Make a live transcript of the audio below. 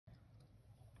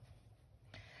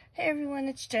Hey everyone,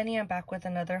 it's Jenny. I'm back with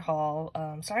another haul.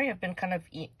 Sorry I've been kind of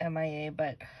MIA,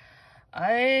 but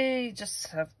I just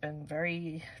have been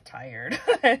very tired.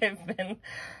 I've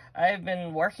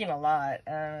been working a lot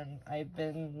and I've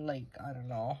been like, I don't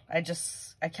know. I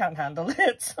can't handle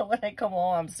it. So when I come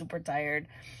home, I'm super tired.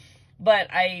 But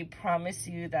I promise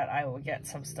you that I will get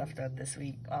some stuff done this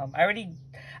week.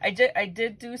 I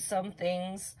did do some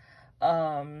things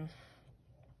like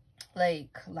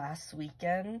last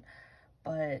weekend,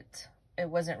 but it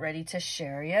wasn't ready to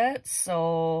share yet,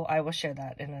 so I will share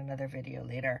that in another video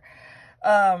later.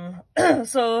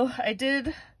 So I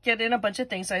did get in a bunch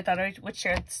of things, so I thought I would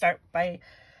start by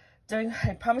doing,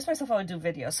 I promised myself I would do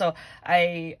video, so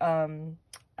I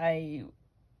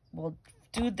will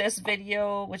do this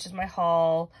video, which is my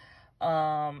haul,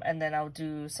 and then I'll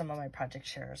do some of my project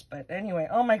shares. But anyway,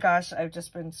 oh my gosh, I've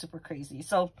just been super crazy.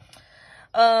 So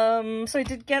I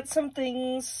did get some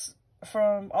things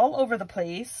from all over the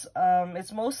place.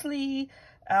 It's mostly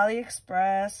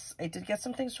AliExpress. I did get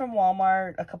some things from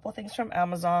Walmart, a couple things from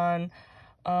Amazon,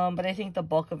 but I think the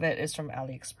bulk of it is from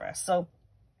AliExpress. So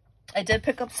I did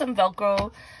pick up some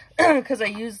Velcro because I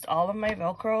used all of my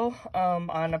Velcro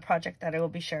on a project that I will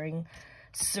be sharing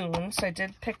soon. So I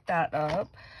did pick that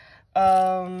up.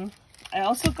 I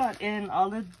also got in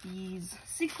all of these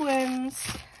sequins,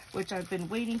 which I've been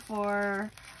waiting for.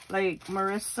 Like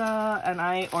Marissa and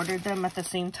I ordered them at the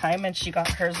same time, and she got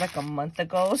hers like a month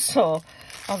ago. So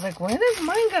I was like, when is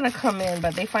mine gonna come in?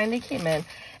 But they finally came in,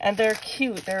 and they're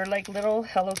cute. They're like little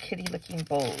Hello Kitty looking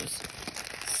bows.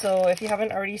 So if you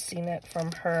haven't already seen it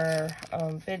from her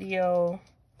video,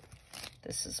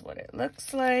 this is what it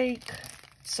looks like.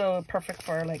 So perfect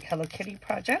for like Hello Kitty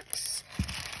projects.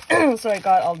 So I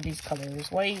got all these colors: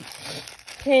 white,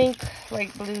 pink,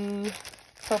 light blue,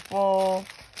 purple,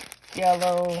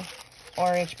 yellow,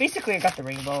 orange. Basically I got the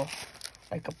rainbow,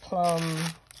 like a plum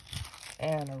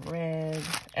and a red.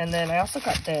 And then I also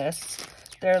got this.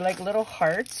 They're like little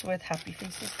hearts with happy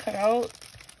faces cut out.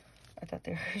 I thought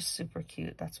they were super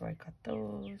cute. That's why I got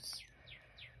those.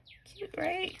 Cute,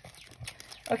 right?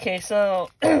 Okay, so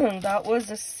that was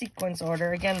a sequence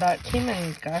order. Again, that came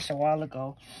in, gosh, a while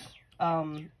ago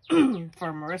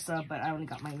for Marissa, but I only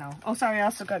got mine now. Oh, sorry, I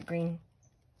also got green.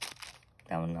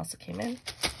 That one also came in.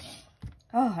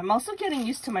 Oh, I'm also getting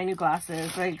used to my new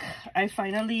glasses. Like, I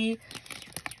finally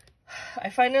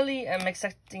am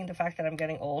accepting the fact that I'm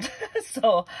getting old.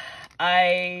 So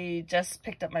I just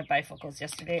picked up my bifocals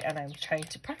yesterday, and I'm trying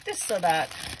to practice so that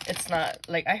it's not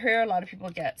like, I hear a lot of people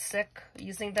get sick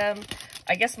using them.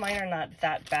 I guess mine are not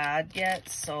that bad yet,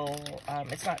 so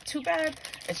it's not too bad.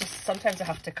 It's just sometimes I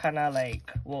have to kind of like,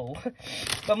 whoa.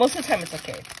 But most of the time it's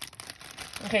okay.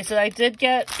 Okay, so I did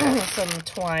get some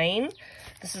twine.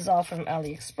 This is all from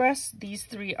AliExpress. These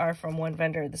three are from one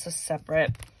vendor. This is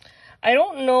separate. I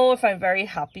don't know if I'm very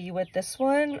happy with this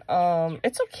one.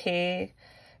 It's okay.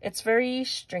 It's very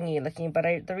stringy looking,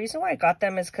 but the reason why I got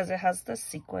them is because it has the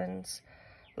sequins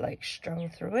like strung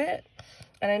through it.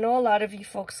 And I know a lot of you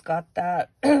folks got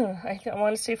that. I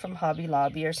want to say from Hobby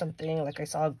Lobby or something. Like I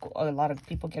saw a lot of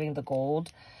people getting the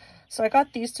gold. So I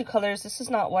got these two colors. This is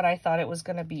not what I thought it was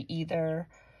going to be either.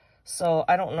 So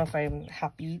I don't know if I'm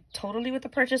happy totally with the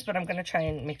purchase, but I'm going to try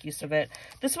and make use of it.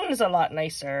 This one is a lot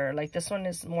nicer. Like this one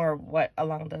is more what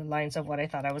along the lines of what I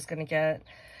thought I was going to get.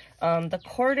 The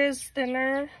cord is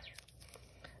thinner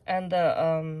and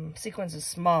the sequins is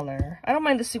smaller. I don't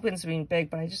mind the sequins being big,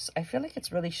 but I feel like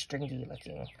it's really stringy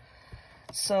looking.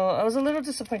 So I was a little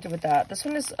disappointed with that. This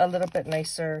one is a little bit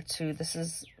nicer too. This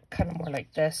is kind of more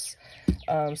like this.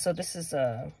 So this is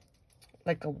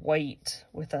like a white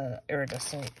with a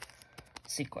iridescent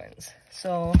sequins.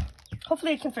 So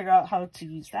hopefully I can figure out how to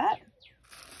use that.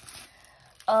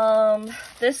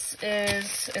 This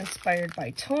is inspired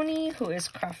by Tony, who is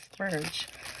Craft Merge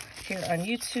here on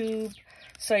YouTube.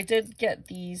 So I did get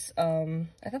these. I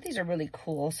thought these are really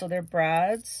cool. So they're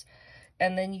brads,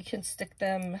 and then you can stick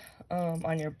them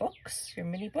on your books, your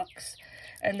mini books,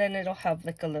 and then it'll have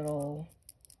like a little,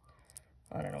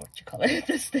 I don't know what you call it,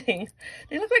 this thing.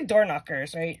 They look like door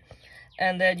knockers, right?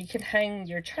 And then you can hang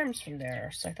your charms from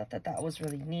there. So I thought that was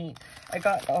really neat. I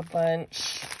got a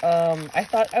bunch. I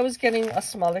thought I was getting a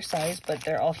smaller size, but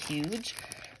they're all huge.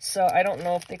 So I don't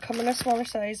know if they come in a smaller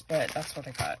size, but that's what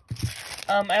I got.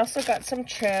 I also got some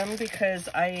trim because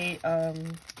I've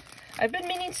been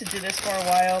meaning to do this for a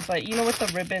while, but you know, with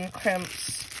the ribbon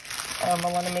crimps, I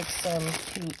want to make some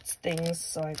cute things.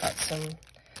 So I got some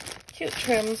cute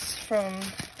trims from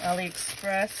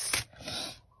AliExpress.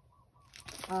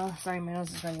 Oh, sorry, my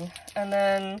nose is running. And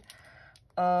then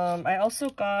I also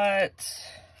got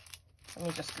Let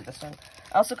me just do this one.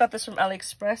 I also got this from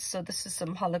AliExpress. So this is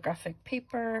some holographic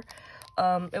paper.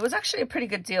 It was actually a pretty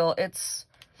good deal. It's,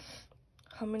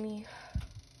 how many?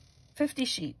 50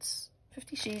 sheets.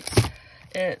 50 sheets.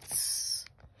 It's,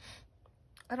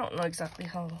 I don't know exactly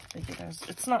how big it is.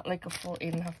 It's not like a full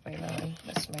 8.5 by 9.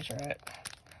 Let's measure it.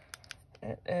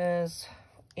 It is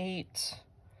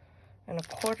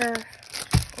 8.25.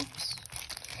 Oops.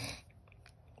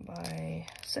 By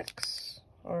 6,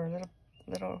 or a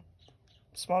little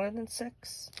smaller than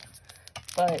 6,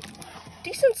 but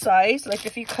decent size. Like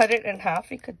if you cut it in half,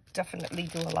 you could definitely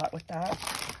do a lot with that.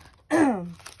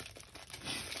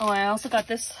 Oh, I also got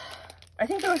this. I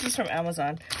think that was just from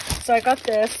Amazon. So I got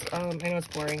this. I know it's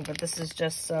boring, but this is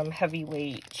just some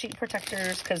heavyweight sheet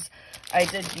protectors because I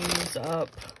did use up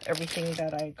everything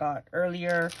that I got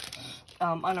earlier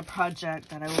on a project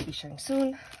that I will be sharing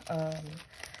soon.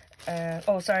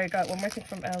 Oh, sorry, I got one more thing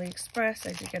from AliExpress.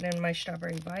 I did get in my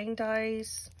strawberry vine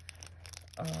dies.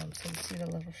 So you see the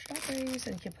little strawberries,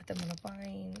 and you can put them in a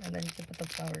vine, and then you can put the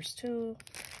flowers too.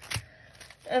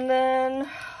 And then,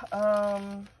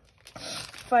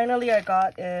 finally, I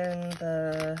got in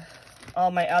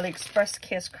all my AliExpress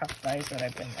KS Craft dies that I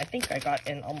think I got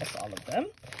in almost all of them.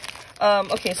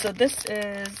 Okay, so this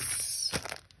is,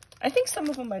 I think some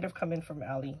of them might have come in from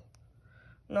Ali.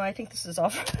 No, I think this is all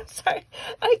from, sorry,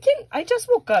 I just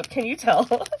woke up, can you tell?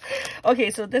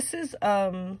 Okay, so this is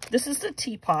the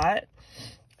teapot.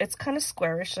 It's kind of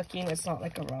squarish looking, it's not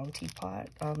like a round teapot.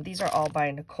 These are all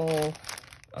by Nicole,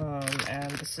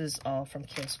 and this is all from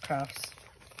KS Crafts.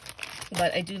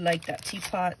 But I do like that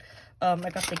teapot. I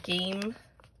got the game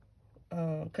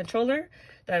controller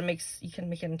that you can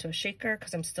make it into a shaker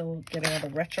because I'm still getting all the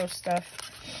retro stuff.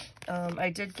 I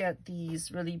did get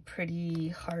these really pretty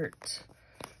heart,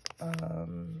 I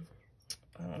don't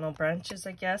know, branches,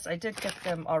 I guess. I did get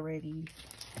them already,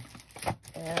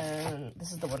 and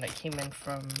this is the one that came in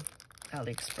from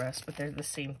AliExpress, but they're the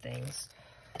same things.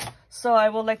 So I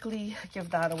will likely give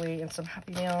that away in some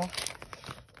Happy Mail.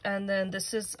 And then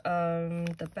this is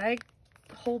the bag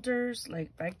holders,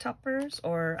 like bag toppers,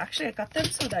 or actually I got them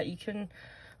so that you can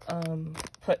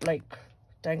put like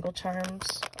dangle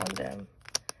charms on them.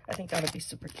 I think that would be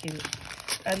super cute.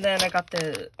 And then I got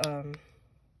the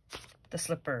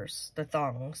slippers, the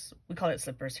thongs. We call it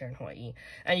slippers here in Hawaii.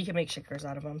 And you can make shakers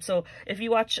out of them. So if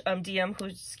you watch DM,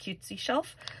 who's Cutesy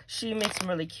Shelf, she made some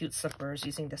really cute slippers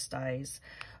using this dyes.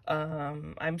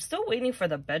 I'm still waiting for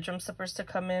the bedroom slippers to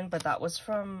come in, but that was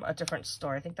from a different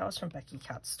store. I think that was from Becky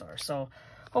Cat's store. So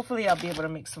hopefully I'll be able to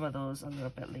make some of those a little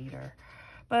bit later.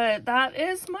 But that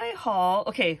is my haul.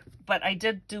 Okay, but I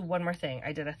did do one more thing.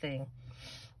 I did a thing.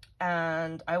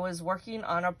 And I was working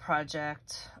on a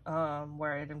project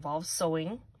where it involves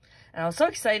sewing. And I was so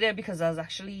excited because I was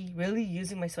actually really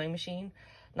using my sewing machine,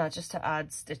 not just to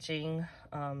add stitching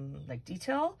like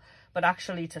detail, but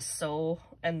actually to sew.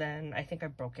 And then I think I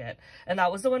broke it. And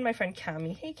that was the one my friend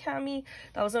Cami, hey Cami,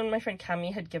 that was the one my friend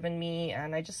Cami had given me.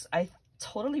 And I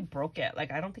totally broke it.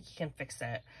 Like, I don't think he can fix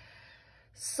it.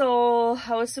 So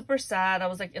I was super sad. I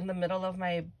was like in the middle of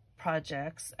my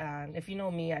projects, and if you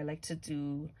know me, I like to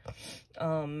do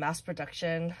mass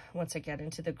production once I get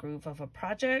into the groove of a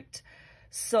project.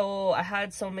 So I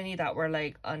had so many that were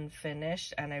like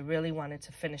unfinished, and I really wanted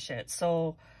to finish it.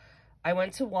 So I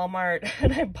went to Walmart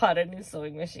and I bought a new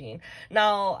sewing machine.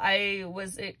 Now I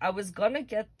was gonna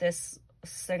get this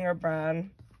Singer brand,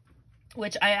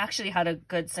 which I actually had a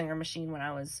good Singer machine when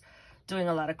I was doing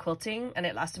a lot of quilting, and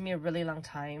it lasted me a really long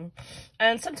time.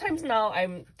 And sometimes now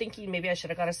I'm thinking maybe I should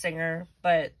have got a Singer,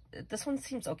 but this one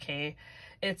seems okay.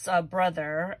 It's a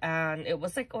Brother, and it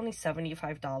was like only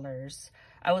 $75.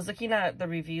 I was looking at the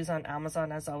reviews on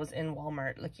Amazon as I was in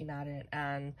Walmart looking at it,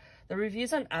 and the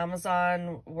reviews on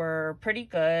Amazon were pretty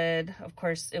good. Of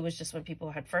course, it was just when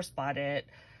people had first bought it,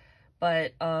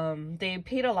 but they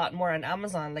paid a lot more on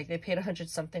Amazon. Like, they paid 100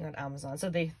 something on Amazon. So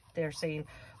they're saying,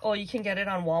 oh, you can get it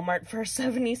on Walmart for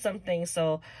 70 something.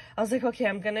 So I was like, okay,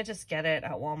 I'm gonna just get it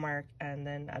at Walmart, and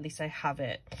then at least I have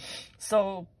it.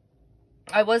 So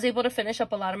I was able to finish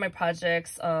up a lot of my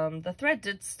projects. The thread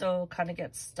did still kind of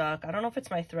get stuck. I don't know if it's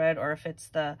my thread or if it's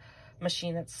the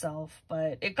machine itself,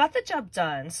 but it got the job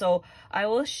done. So I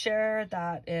will share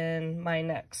that in my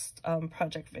next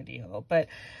project video. But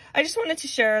I just wanted to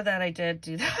share that I did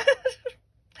do that.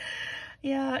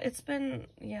 Yeah, it's been,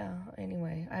 yeah,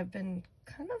 anyway, I've been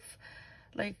kind of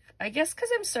like, I guess because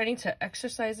I'm starting to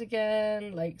exercise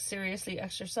again, like seriously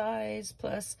exercise,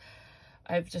 plus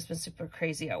I've just been super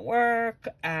crazy at work,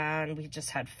 and we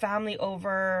just had family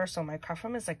over, so my craft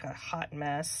room is like a hot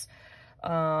mess.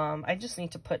 I just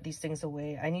need to put these things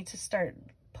away. I need to start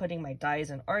putting my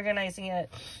dies and organizing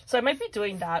it. So I might be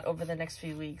doing that over the next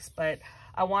few weeks, but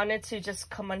I wanted to just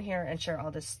come on here and share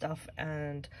all this stuff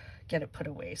and get it put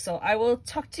away. So I will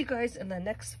talk to you guys in the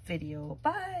next video.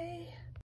 Bye!